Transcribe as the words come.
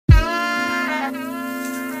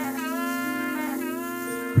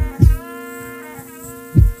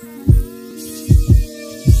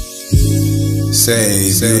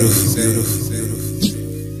Say, beautiful,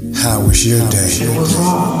 how was your day? Shit was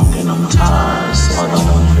wrong, and I'm tired, so I don't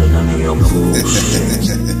want to hear none of your bullshit.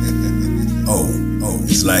 Oh,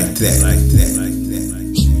 it's like that.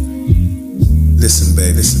 Listen,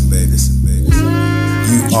 baby.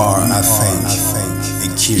 You are, I think, a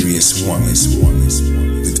curious woman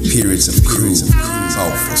with periods of cool,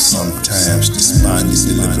 thoughtful, sometimes despondent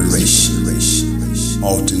deliberation,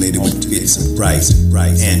 alternated with bits of bright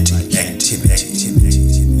anti-activity.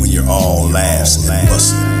 When you're all laughs and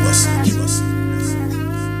bustle.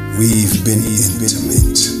 We've been intimate,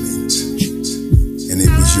 and it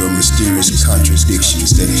was your mysterious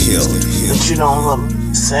contradictions that held. But you don't love me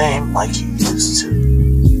the same like you used to.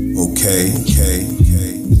 Okay.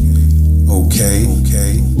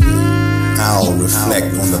 I'll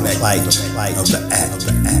reflect on the plight of the act.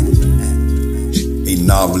 A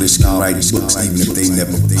novelist can write books even if they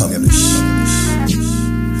never publish.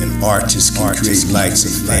 An artist can create lights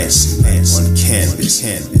of fancy on canvas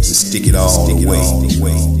and stick it all away.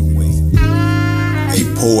 A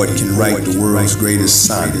poet can write the world's greatest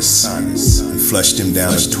sonnets and flush them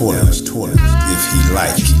down his toilet if he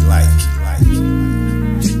like.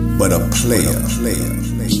 But a player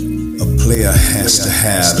has to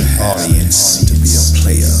have an audience to be a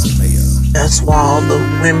player. That's why all the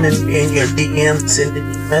women in your DMs sending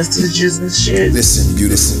me messages and shit. Listen,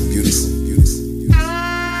 beautiful.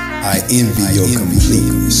 I envy your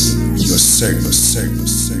completeness, your service.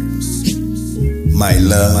 My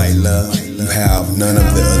love, you have none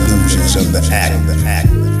of the illusions of the act.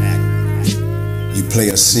 You play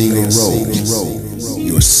a single role,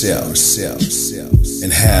 yourself,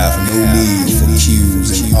 and have no need for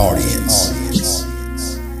cues and audience.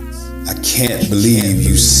 I can't believe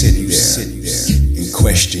you sit there and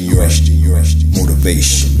question your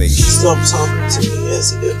motivation. Stop talking to me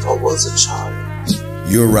as if I was a child.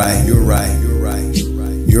 You're right,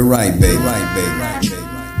 baby.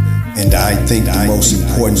 And I think the most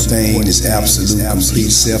important thing is absolute,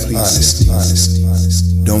 complete self-honesty.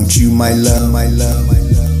 Don't you, my love?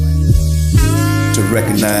 To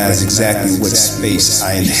recognize exactly what space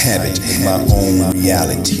I inhabit in my own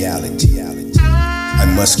reality. I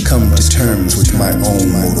must come to terms with my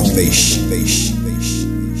own motivation.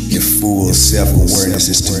 If full self-awareness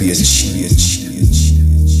is to be achieved,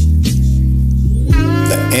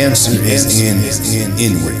 the answer is in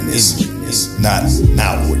inwardness, not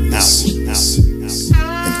outwardness.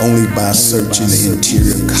 And only by searching the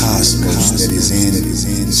interior cosmos that is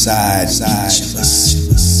inside each of us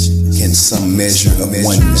can some measure of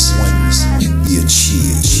oneness be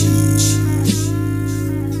achieved.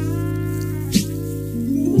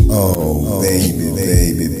 Oh, baby.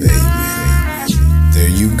 There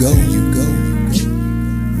you go.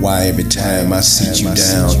 Why every time I sit you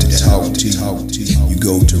down to talk to you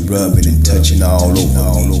go to rubbing and touching all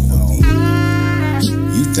over me.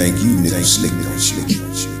 You think you nigga slick, don't you?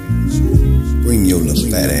 Bring your little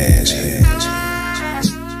fat ass here.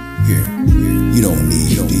 You don't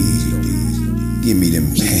need these. Give me them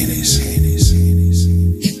panties.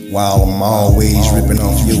 While I'm always ripping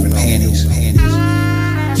off your panties,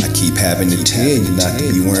 I keep having to tell you not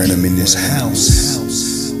to be wearing them in this house.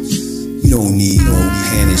 You don't need no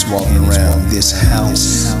panties walking around this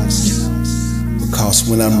house. Because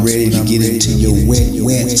when I'm ready to get into your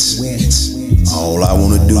wets, all I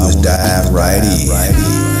want to do is dive right in.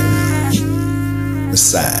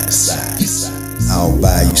 Besides, I'll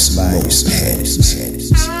buy you some more panties.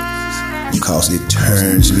 Because it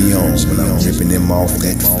turns me on when I'm ripping them off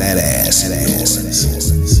that fat ass.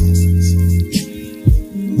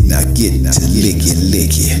 Now get to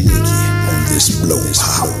licky on this blow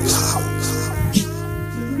pop.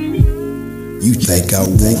 You think I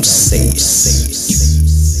won't say it.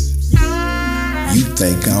 You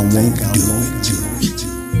think I won't do it.